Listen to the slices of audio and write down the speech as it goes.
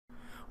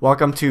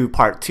Welcome to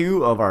part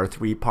 2 of our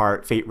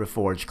 3-part Fate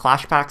Reforged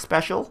Clash Pack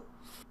special.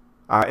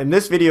 In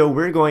this video,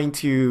 we're going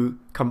to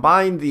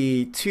combine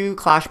the two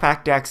Clash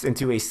Pack decks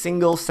into a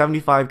single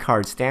 75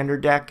 card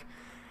standard deck,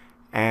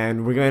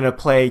 and we're going to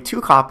play two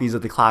copies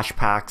of the Clash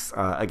Packs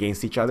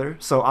against each other.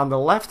 So on the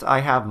left, I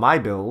have my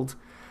build,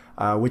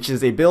 which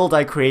is a build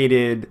I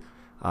created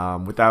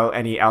without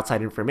any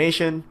outside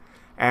information,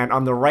 and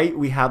on the right,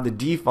 we have the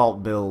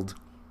default build,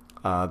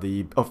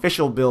 the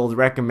official build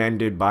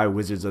recommended by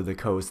Wizards of the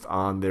Coast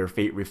on their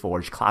Fate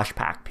Reforged Clash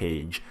Pack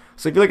page.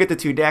 So if you look at the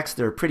two decks,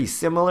 they're pretty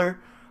similar.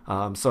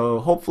 So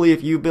hopefully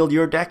if you build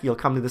your deck, you'll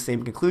come to the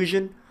same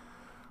conclusion.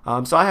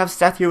 So I have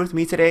Seth here with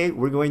me today.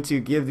 We're going to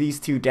give these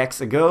two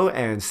decks a go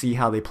and see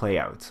how they play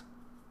out.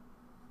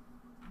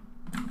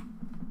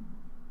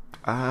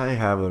 I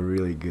have a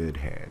really good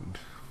hand.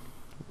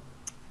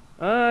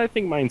 I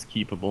think mine's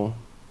keepable.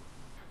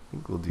 I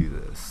think we'll do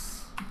this.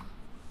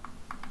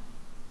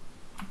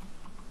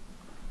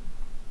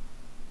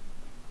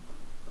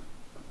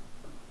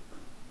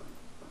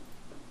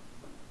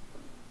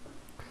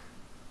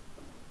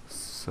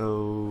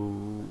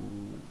 So,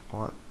 I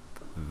want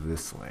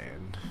this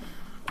land.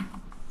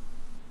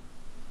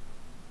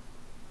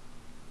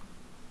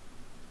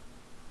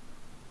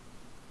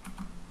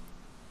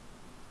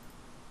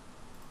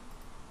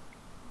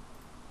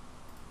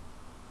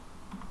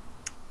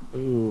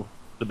 Ooh,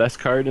 the best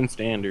card in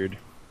Standard.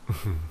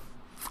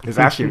 It's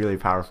actually really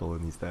powerful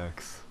in these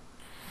decks.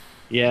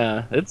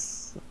 Yeah,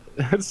 it's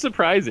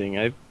surprising.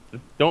 I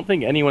don't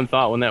think anyone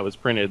thought when that was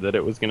printed that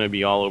it was going to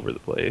be all over the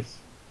place.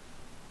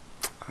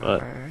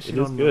 But I it actually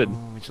is don't good. know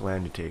which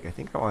land to take. I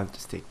think I want to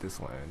just take this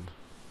land.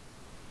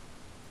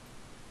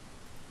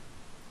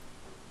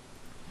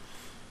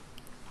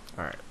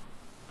 Alright.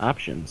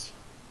 Options.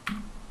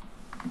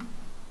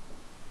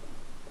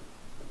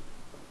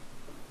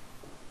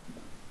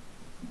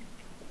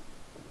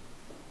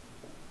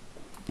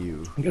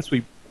 You. I guess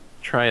we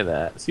try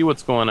that. See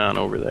what's going on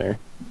over there.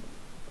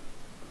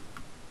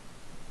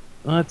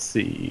 Let's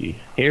see.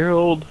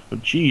 Herald. Oh,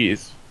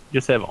 geez.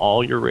 Just have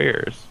all your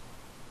rares.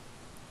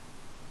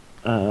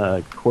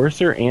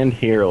 Courser and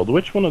Herald.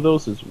 Which one of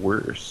those is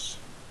worse?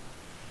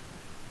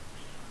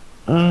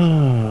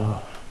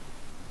 Oh.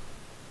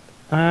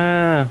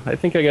 I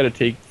think I gotta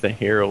take the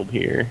Herald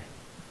here.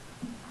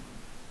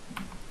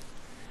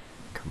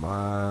 Come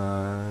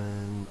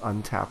on.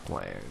 Untapped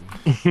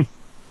land.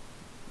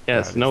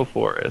 Yes, no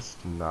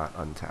forest. Not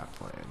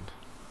untapped land.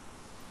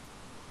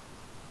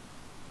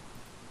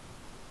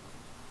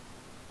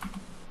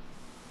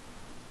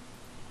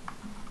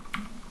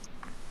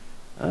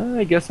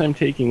 I guess I'm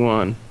taking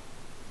one.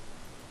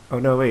 Oh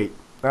no, wait.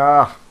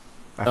 Ah!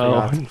 I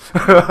Oh.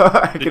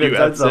 forgot. I Did could have you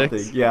done F6?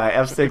 something.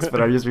 Yeah, F6,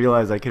 but I just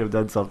realized I could have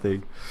done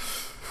something.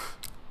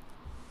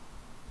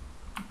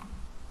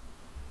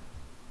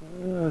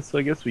 So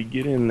I guess we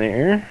get in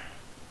there.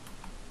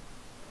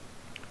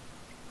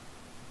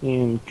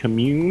 And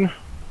commune.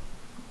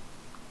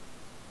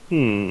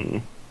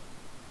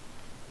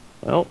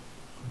 Well,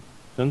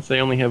 since they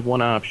only have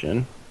one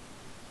option.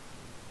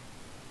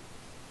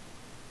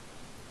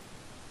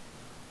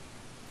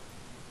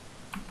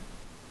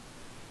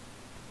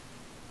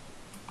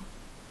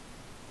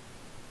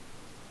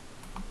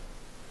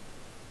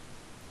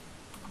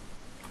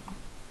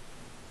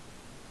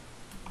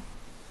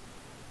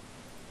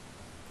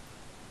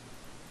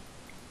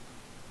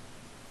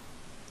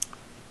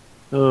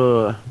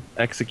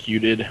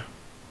 Executed.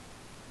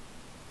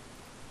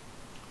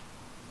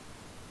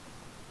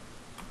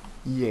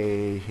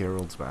 Yay,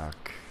 Herald's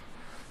back.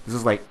 This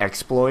is like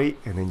exploit,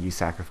 and then you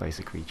sacrifice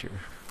a creature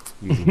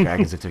using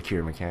Dragons into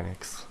cure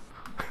mechanics.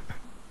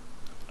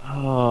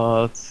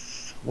 What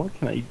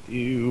can I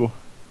do?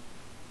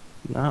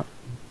 Not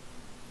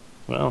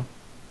well.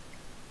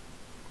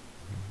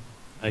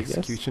 I guess.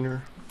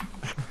 Executioner.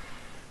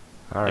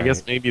 All I right.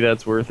 guess maybe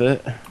that's worth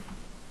it.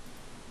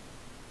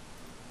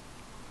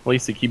 At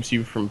least it keeps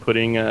you from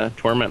putting a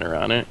Tormentor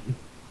on it.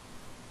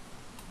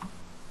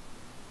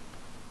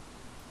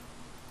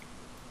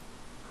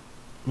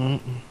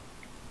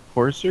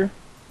 Courser?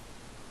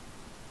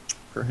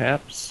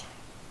 Perhaps.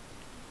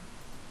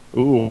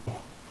 Ooh.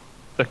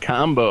 The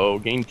combo.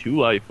 Gain 2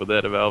 life with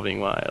that Evolving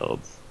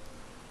Wilds.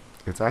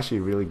 It's actually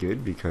really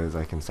good because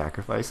I can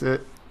sacrifice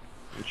it.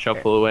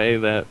 Shuffle away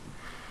that.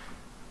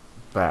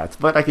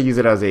 But I could use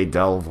it as a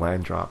delve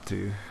land drop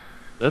too.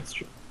 That's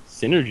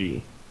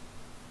synergy.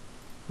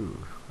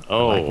 Ooh,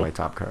 Oh. I like my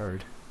top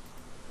card.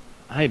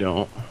 I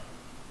don't.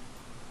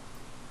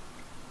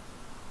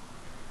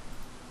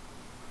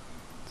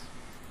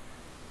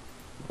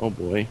 Oh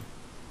boy.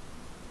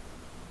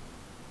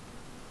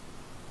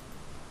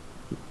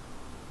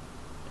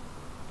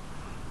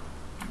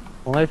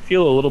 Well, I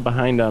feel a little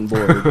behind on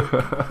board.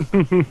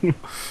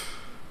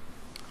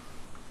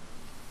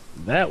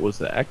 That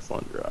was an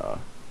excellent draw.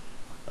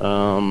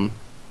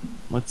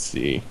 Let's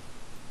see.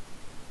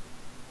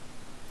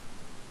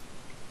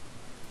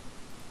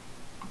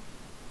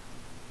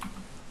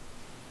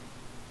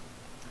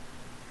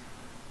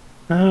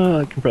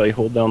 I can probably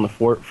hold down the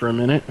fort for a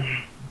minute.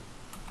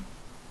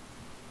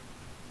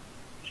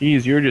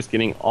 Geez, you're just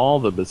getting all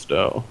the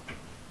bestow.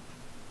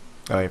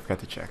 Oh, I forgot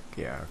to check.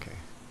 Yeah, okay.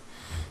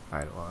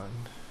 Eidolon.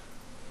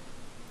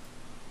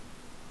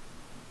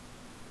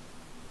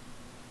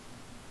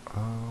 I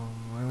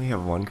only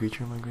have one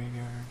creature in my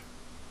graveyard.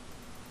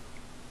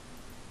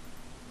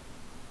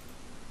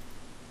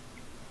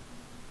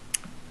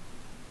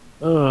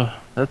 Ugh,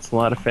 that's a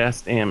lot of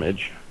fast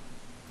damage.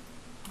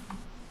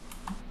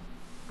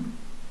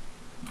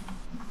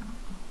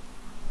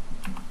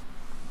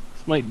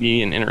 This might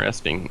be an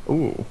interesting.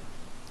 Ooh.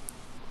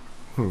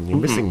 You're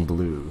missing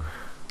blue.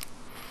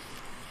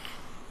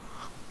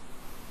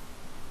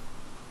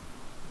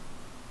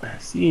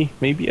 See,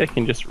 maybe I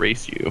can just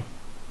race you.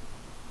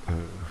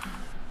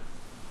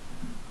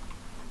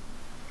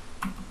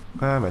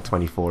 I'm at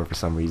 24 for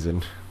some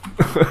reason.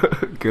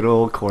 Good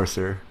old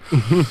Courser.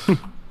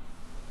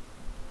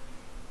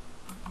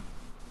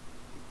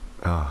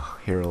 Oh,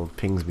 Herald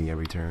pings me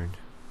every turn.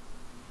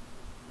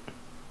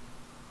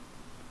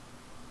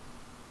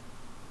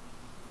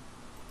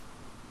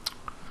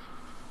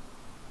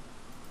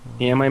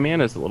 Yeah, my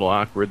mana's a little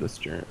awkward this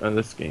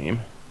game.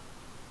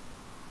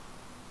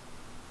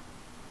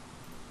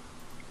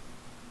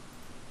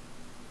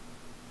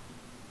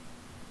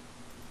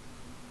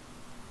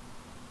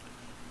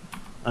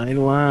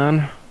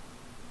 Eidolon.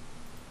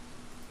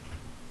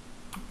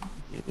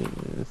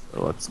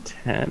 So it's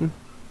 10.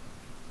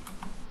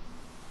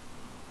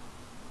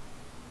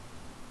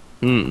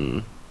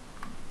 Ooh,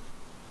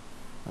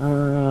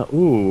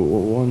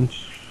 one.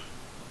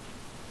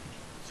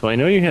 So I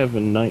know you have a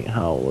Night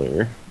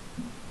Howler.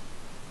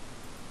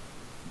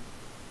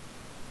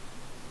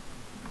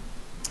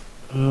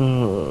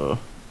 Ooh.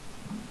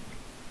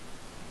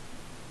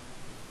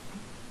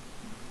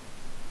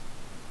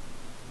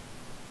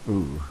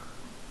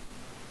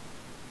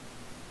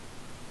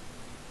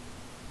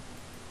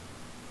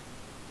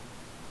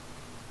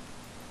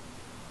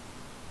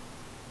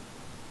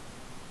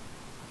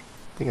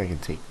 I think I can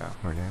take that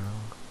for now.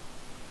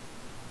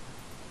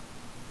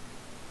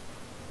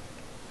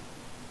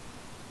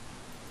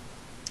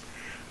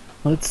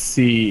 Let's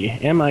see.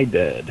 Am I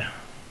dead?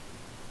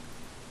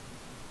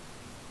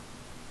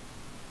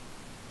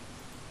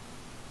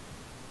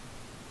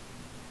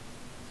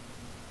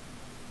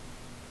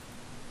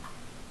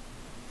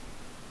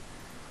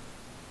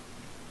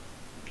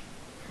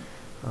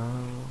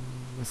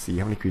 Let's see,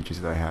 how many creatures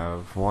did I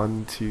have?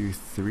 1, 2,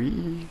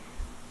 3?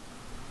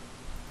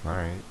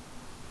 Alright.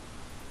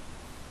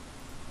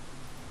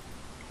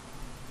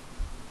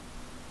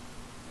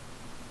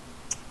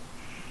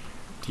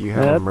 Do you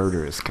have a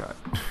Murderous Cut?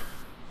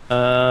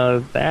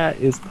 That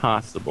is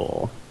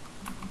possible.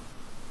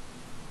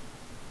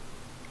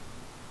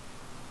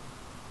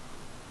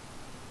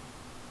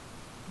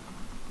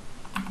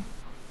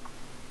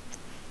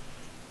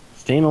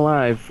 Staying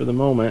alive for the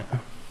moment.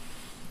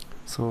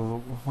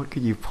 So, what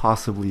could you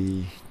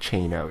possibly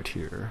chain out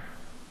here?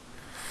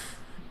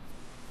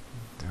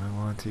 Do I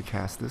want to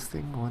cast this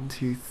thing? 1,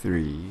 2,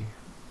 3,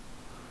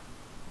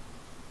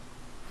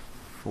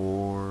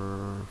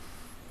 4,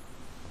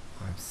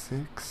 5,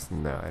 6?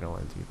 No, I don't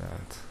want to do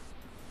that.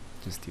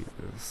 Just do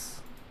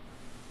this.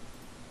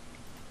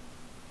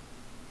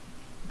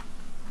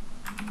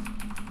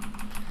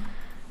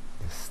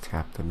 Just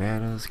tap the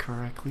manas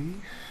correctly.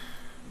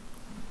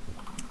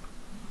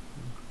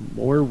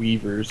 More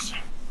Weavers.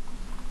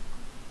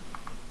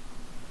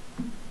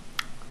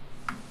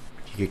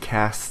 You could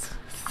cast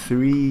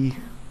 3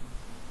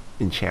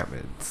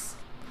 enchantments.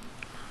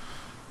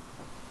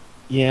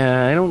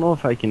 Yeah, I don't know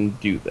if I can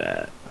do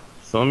that.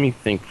 So let me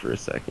think for a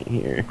second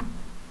here.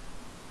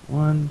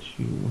 1,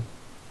 2.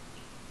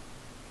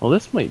 Well,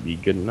 this might be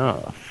good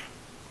enough.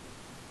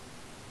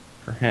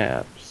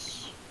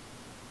 Perhaps.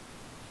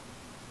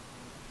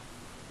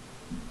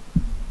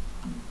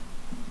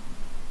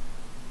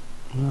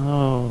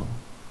 Oh,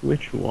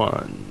 which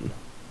one?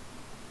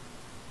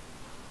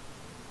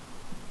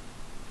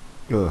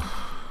 Ugh.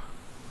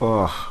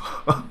 Oh.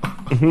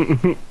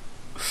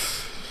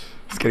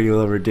 It's getting a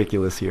little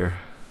ridiculous here.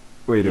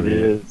 Wait a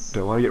minute.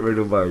 Do I want to get rid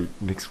of my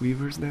Nyx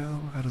Weavers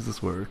now? How does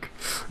this work?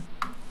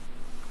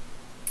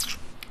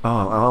 Oh,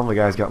 all my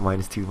guys got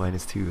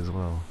 -2/-2 as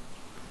well.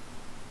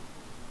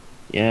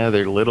 Yeah,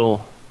 they're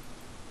little.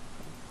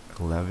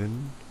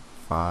 11,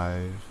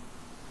 5.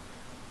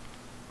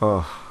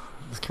 Oh,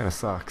 this kind of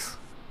sucks.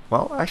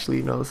 Well,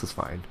 actually, no, this is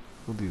fine.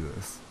 We'll do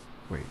this.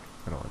 Wait,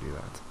 I don't want to do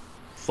that.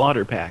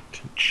 Slaughter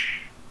Pact.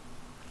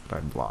 But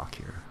I'd block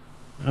here.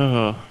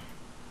 Oh.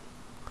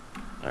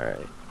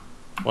 Alright.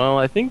 Well,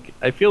 I think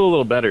I feel a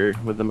little better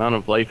with the amount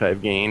of life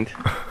I've gained.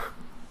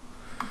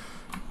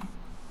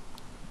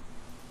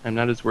 I'm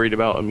not as worried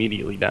about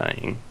immediately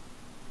dying.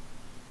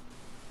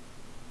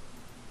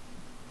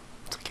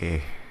 It's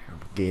okay. I'm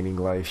gaining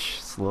life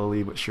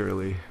slowly but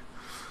surely.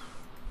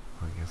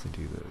 I guess I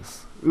do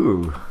this.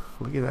 Ooh,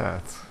 look at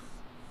that.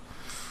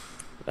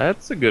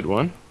 That's a good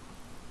one.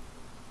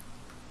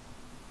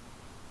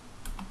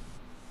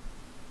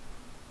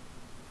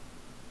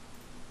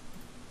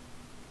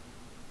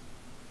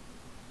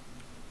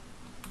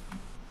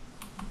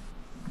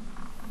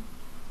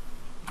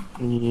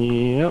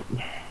 Yep.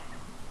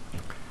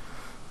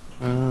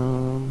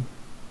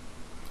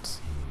 Let's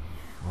see.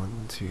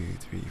 1, 2,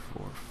 3,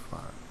 4, 5.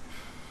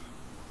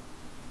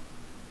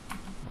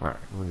 Alright,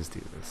 we'll just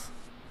do this.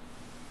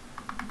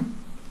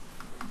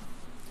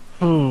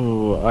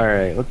 Oh,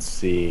 alright, let's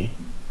see.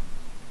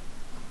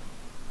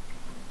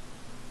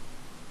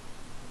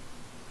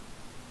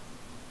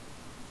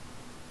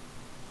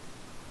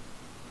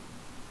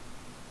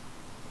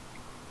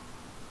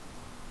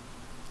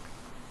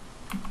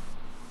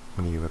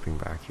 What are you whipping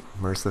back here?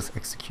 Merciless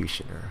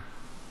Executioner.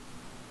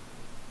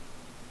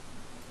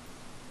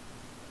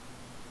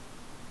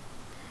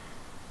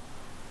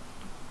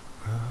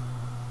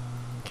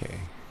 Okay.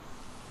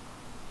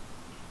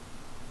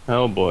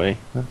 Oh boy.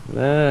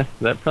 That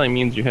probably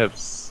means you have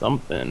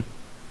something.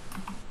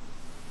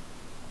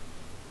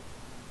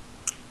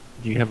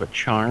 Do you have a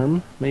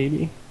charm,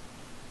 maybe?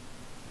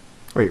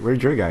 Wait,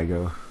 where'd your guy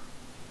go?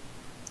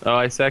 Oh,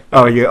 I sacked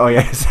Oh, him. oh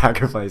yeah,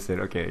 sacrifice it.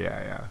 Okay,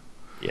 yeah.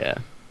 Yeah.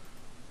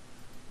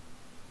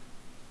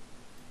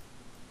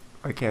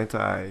 Why can't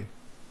I?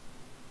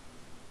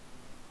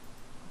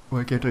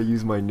 Why can't I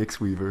use my Nyx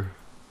Weaver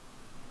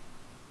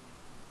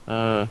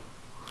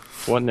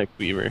What Nick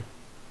Weaver?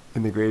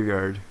 in the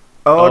graveyard?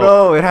 Oh, Oh,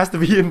 no, it has to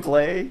be in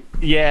play?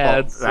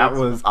 yeah, Oh, that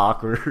was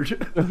awkward.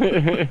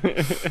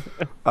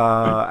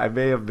 I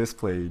may have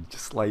misplayed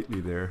just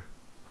slightly there.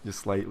 Just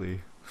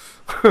slightly.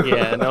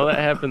 Yeah, no, that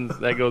happens.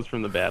 That goes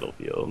from the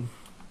battlefield.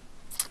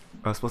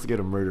 I was supposed to get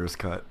a murderous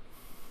cut.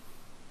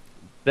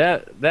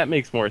 That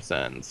makes more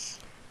sense.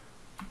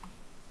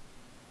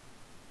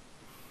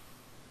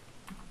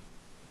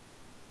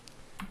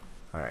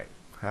 Alright,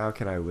 how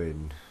can I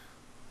win?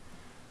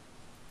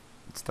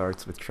 It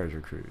starts with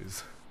Treasure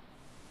Cruise.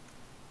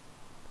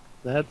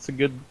 That's a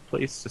good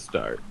place to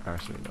start.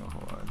 Actually, no,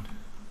 hold on.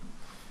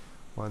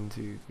 1,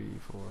 2, 3,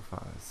 4,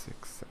 5,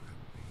 6, 7,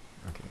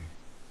 8. Okay.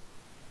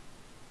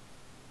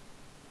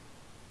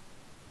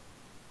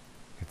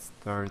 It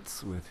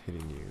starts with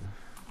hitting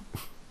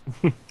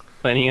you.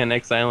 Planning on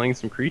exiling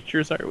some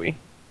creatures, are we?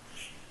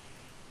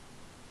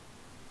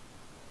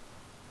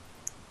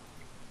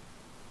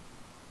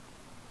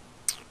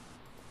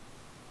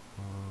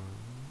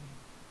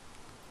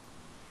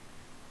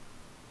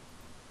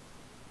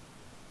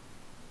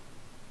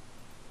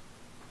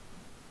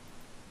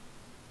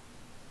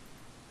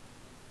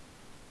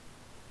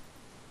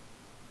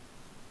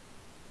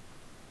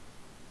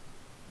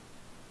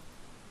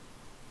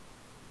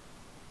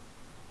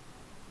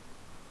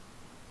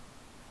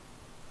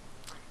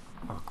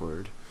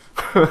 Awkward.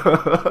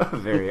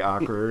 Very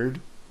awkward.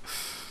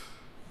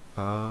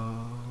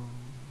 Um,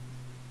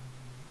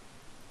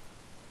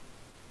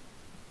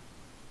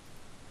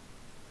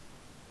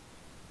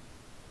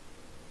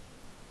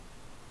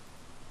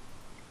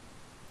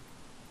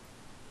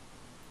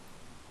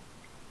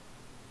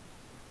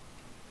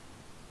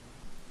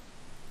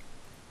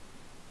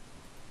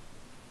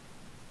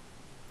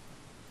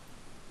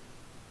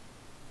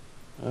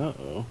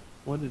 Uh-oh.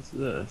 What is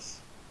this?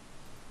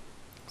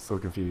 so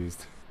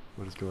confused.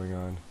 What is going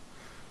on?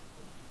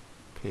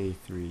 Pay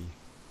 3.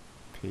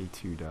 Pay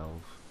 2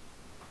 delve.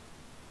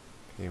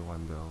 Pay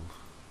 1 delve.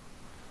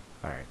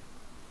 Alright.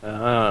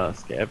 Ah,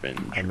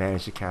 scavenge. I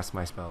managed to cast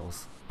my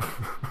spells.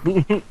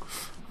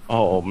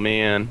 Oh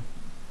man,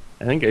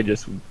 I think I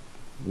just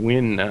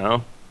win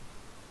now.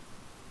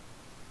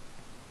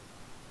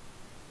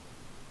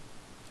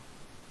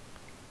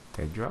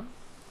 Dead drop?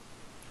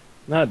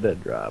 Not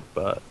dead drop,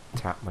 but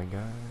Tap my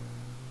guy.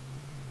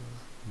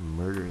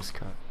 Murderous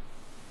cut.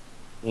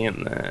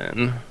 and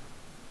then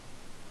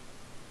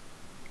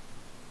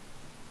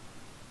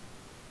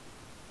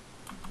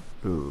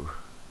Ooh.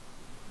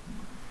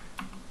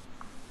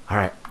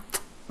 Alright.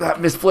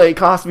 That misplay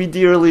cost me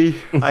dearly.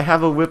 I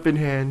have a whip in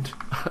hand.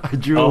 I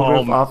drew a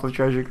whip off of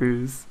Treasure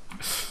Cruise.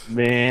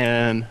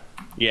 man,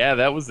 yeah,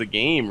 that was the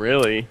game,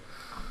 really.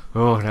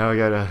 Oh, now I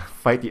gotta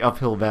fight the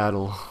uphill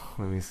battle.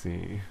 Let me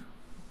see.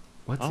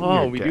 What's in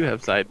Oh, your we deck? do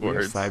have We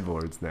have sideboards.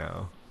 sideboards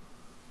now.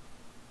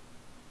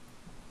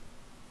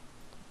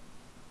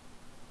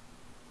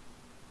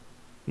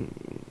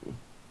 Hmm.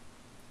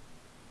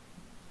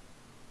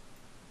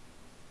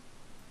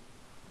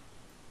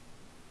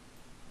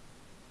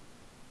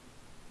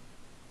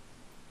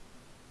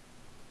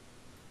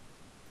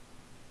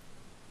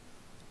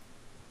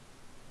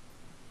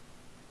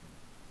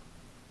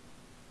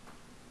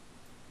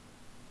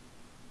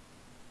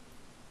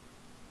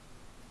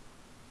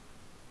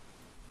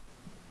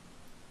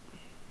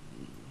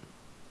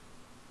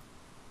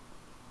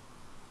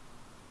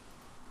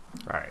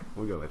 Alright,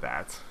 we'll go with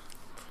that.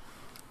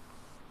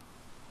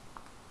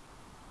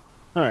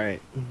 All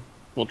right,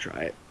 we'll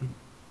try it.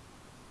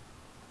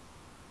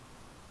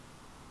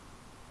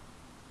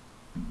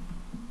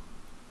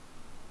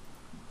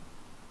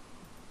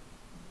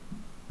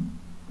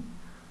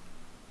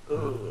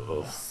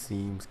 Oh,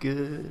 Seems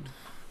good.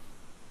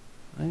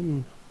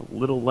 I'm a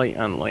little light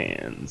on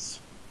lands.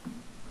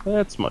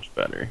 That's much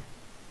better.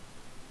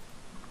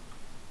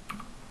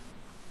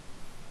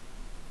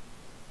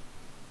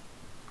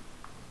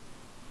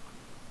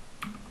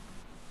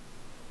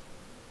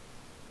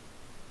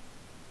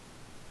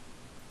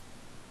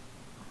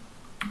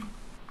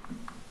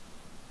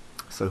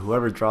 So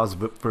whoever draws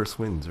whip first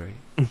wins, right?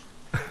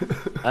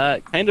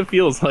 It kind of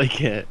feels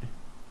like it.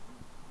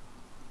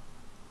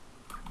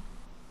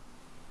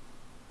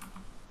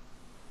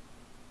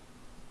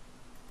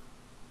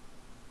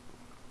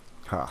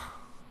 Huh.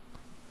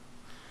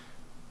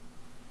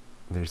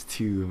 There's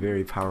two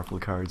very powerful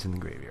cards in the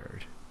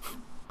graveyard.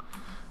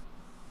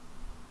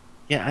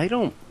 Yeah, I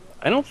don't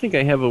think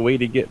I have a way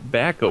to get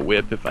back a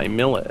whip if I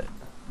mill it,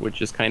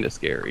 which is kind of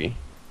scary.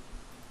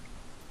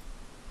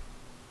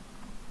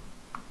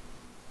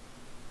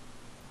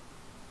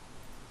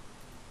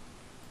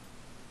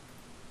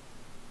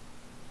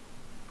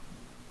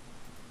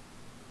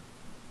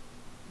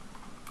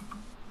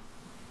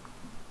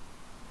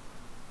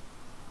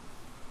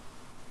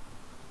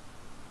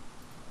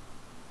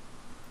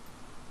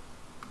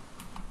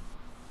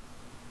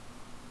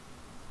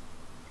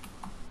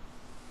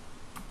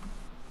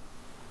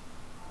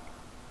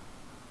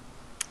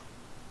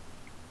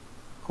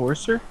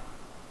 Courser?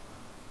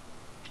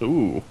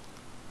 Ooh.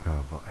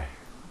 Oh boy.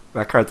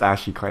 That card's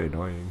actually quite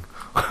annoying.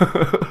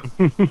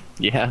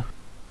 Yeah.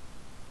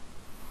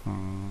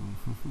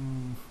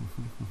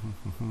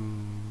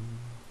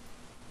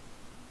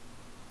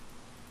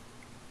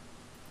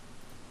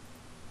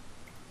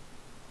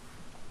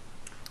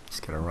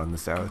 Just gotta run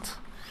this out.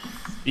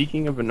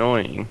 Speaking of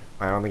annoying,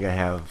 I don't think I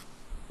have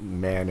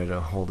mana to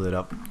hold it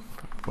up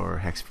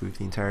for hexproof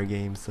the entire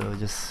game, so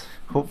just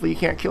hopefully you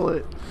can't kill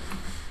it.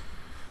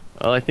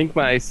 well, I think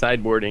my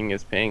sideboarding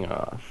is paying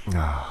off.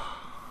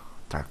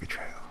 Dark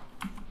Betrayal.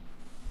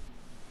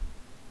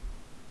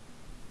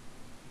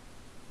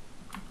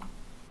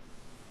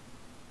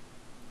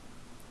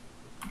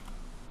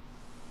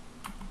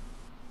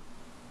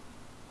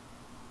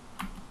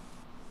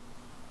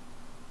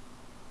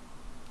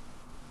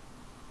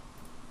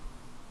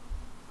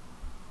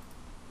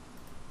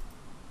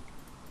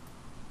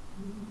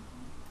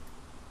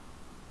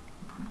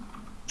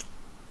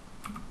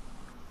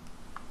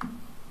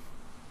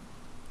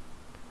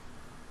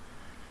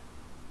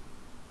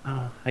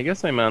 I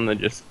guess I'm on the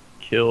just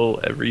kill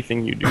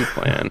everything you do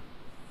plan.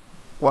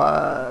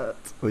 What?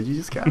 What did you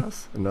just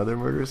cast? Another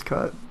murderous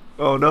cut?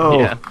 Oh no!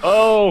 Yeah.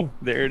 Oh,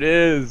 there it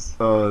is.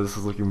 Oh, this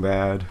is looking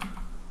bad.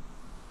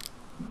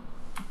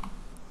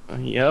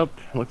 Yep.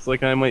 Looks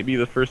like I might be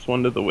the first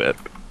one to the whip.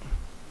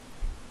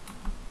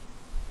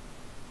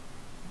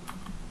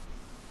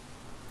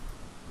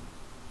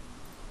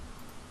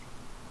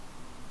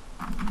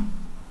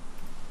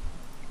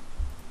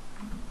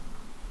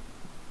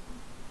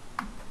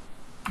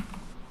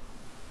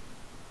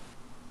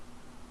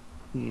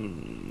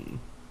 Hmm.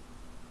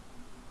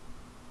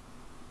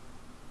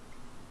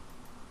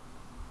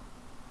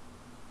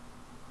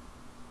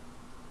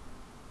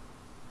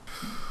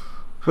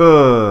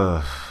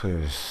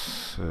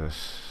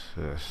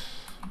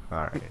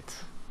 Alright.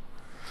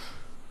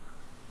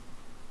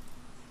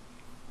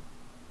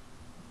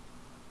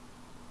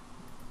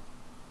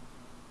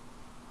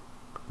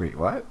 Wait,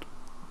 what?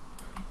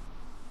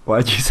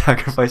 Why'd you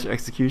sacrifice your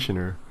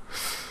executioner?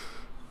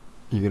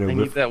 You gonna I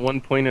need that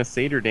 1 point of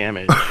satyr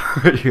damage.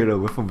 You're gonna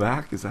whip him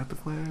back? Is that the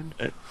plan?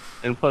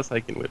 And plus I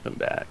can whip him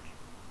back.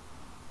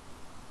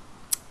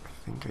 I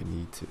think I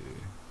need to.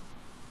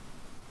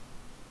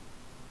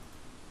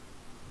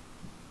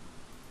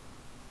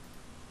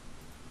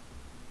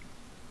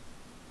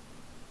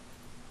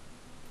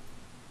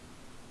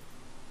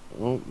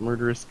 Oh,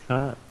 murderous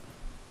cut.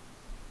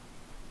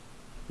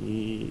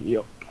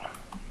 Yep.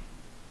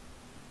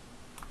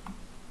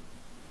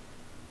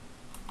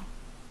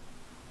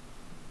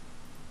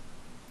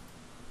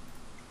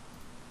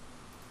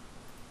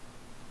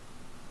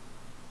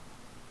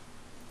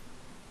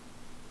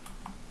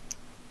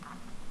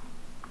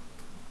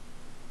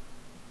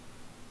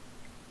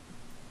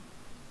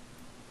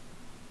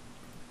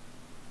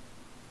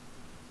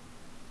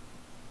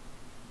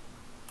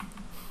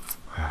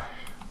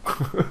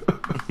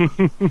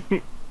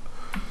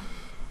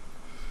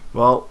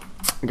 Well,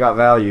 got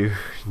value.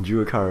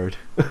 Drew a card.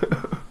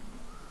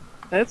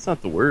 That's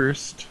not the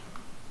worst.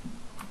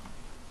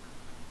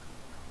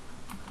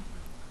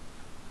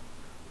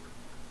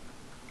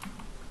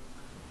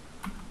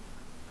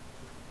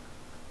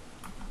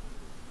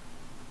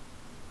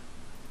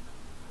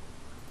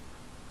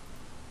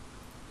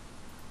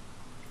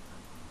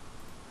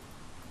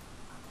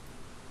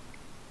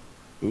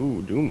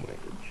 Ooh, Doom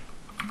Wage.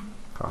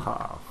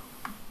 Haha.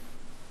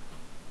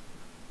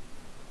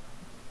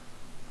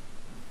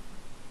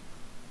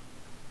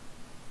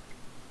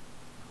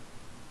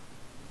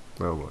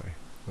 Oh boy,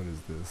 what is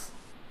this?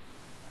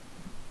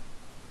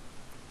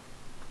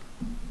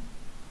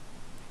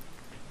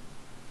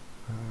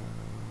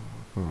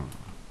 Hmm.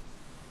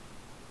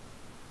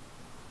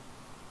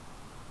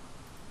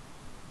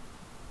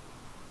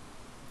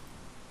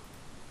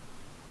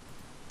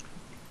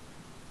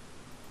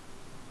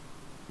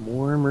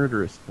 More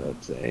murderous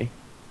cuts, eh?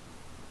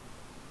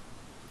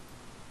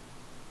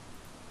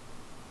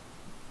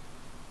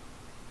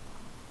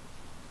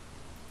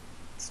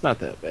 It's not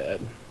that bad.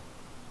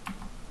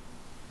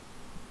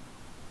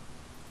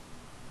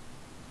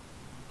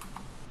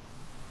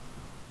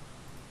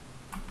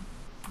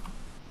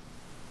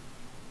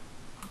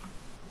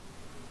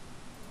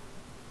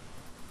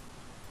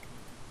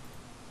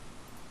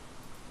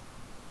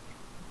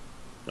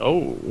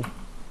 Oh.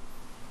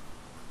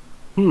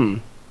 Hmm.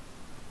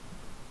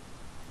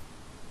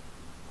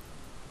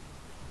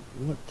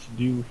 What to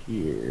do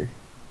here?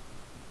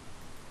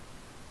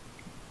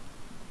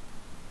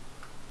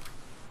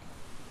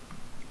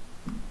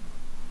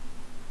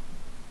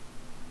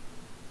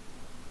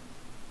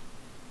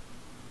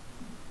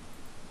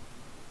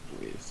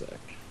 Wait a sec.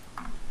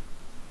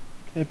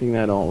 Typing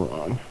that all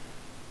wrong.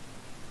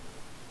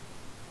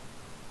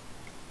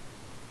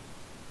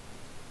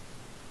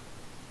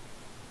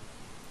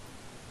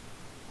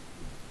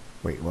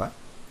 Wait, what?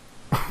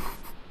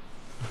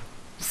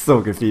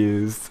 So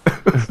confused.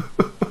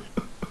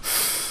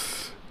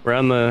 We're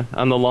on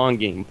the long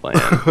game plan. I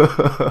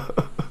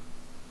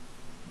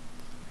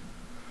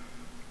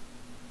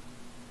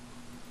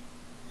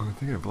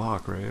think I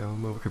block, right? I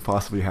don't know what could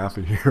possibly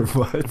happen here,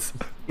 but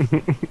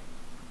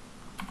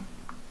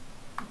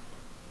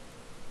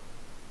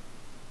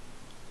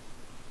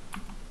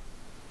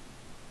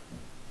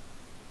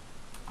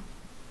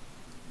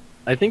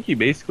I think you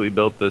basically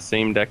built the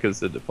same deck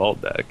as the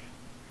default deck.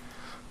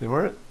 there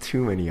weren't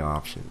too many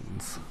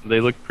options. They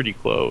look pretty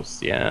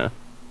close, yeah.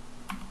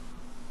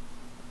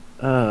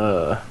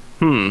 Uh,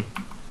 hmm.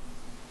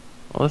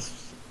 Well,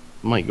 this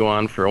might go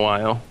on for a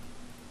while.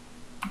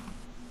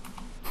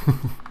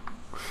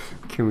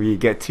 Can we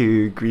get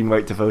to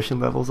green-white devotion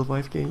levels of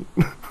life gain?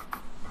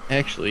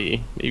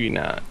 Actually, maybe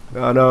not.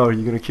 Oh no, are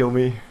you gonna kill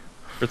me?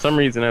 For some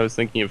reason, I was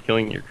thinking of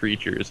killing your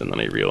creatures, and then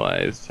I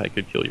realized I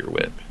could kill your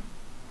whip.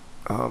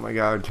 Oh my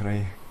god, can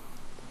I?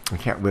 I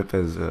can't whip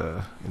as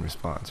in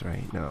response,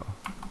 right? No.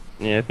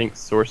 Yeah, I think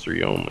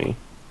sorcery only.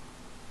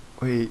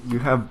 Wait, you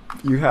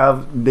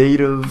have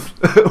native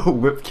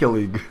whip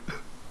killing.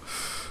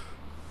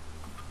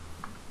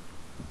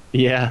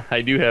 Yeah,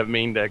 I do have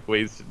main deck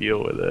ways to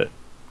deal with it.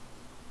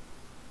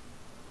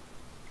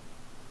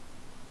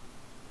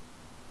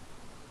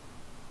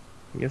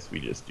 I guess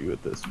we just do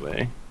it this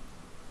way.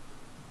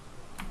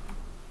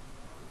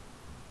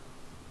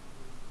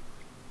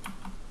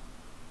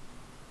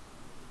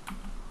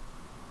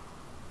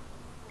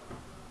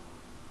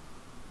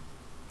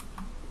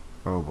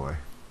 Oh boy.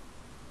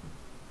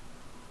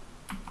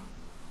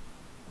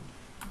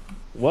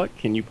 What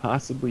can you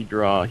possibly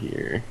draw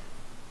here?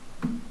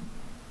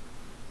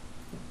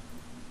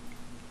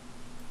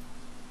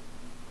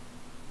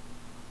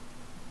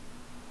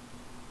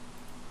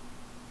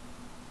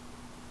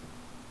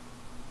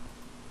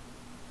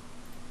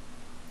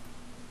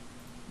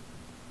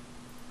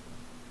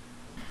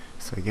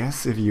 So I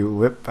guess if you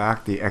whip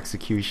back the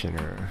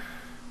executioner,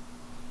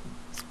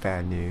 it's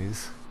bad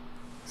news.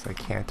 So I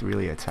can't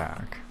really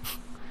attack.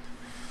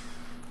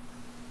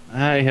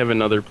 I have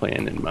another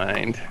plan in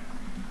mind.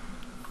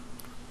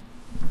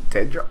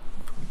 Dead drop.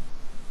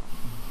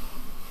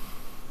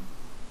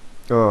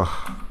 Ugh.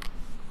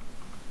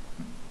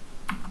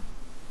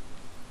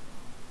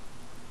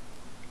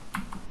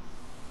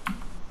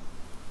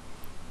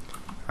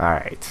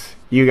 Alright.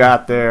 You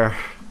got there.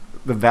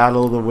 The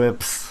battle of the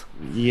whips.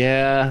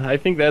 Yeah, I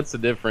think that's the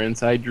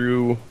difference. I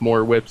drew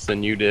more whips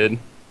than you did.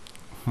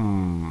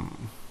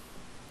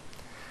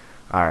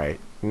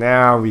 Alright.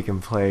 Now we can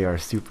play our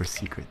super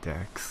secret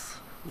decks.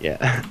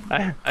 Yeah,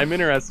 I'm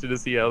interested to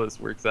see how this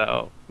works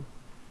out.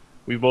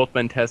 We've both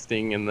been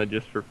testing in the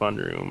just for fun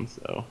room,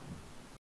 so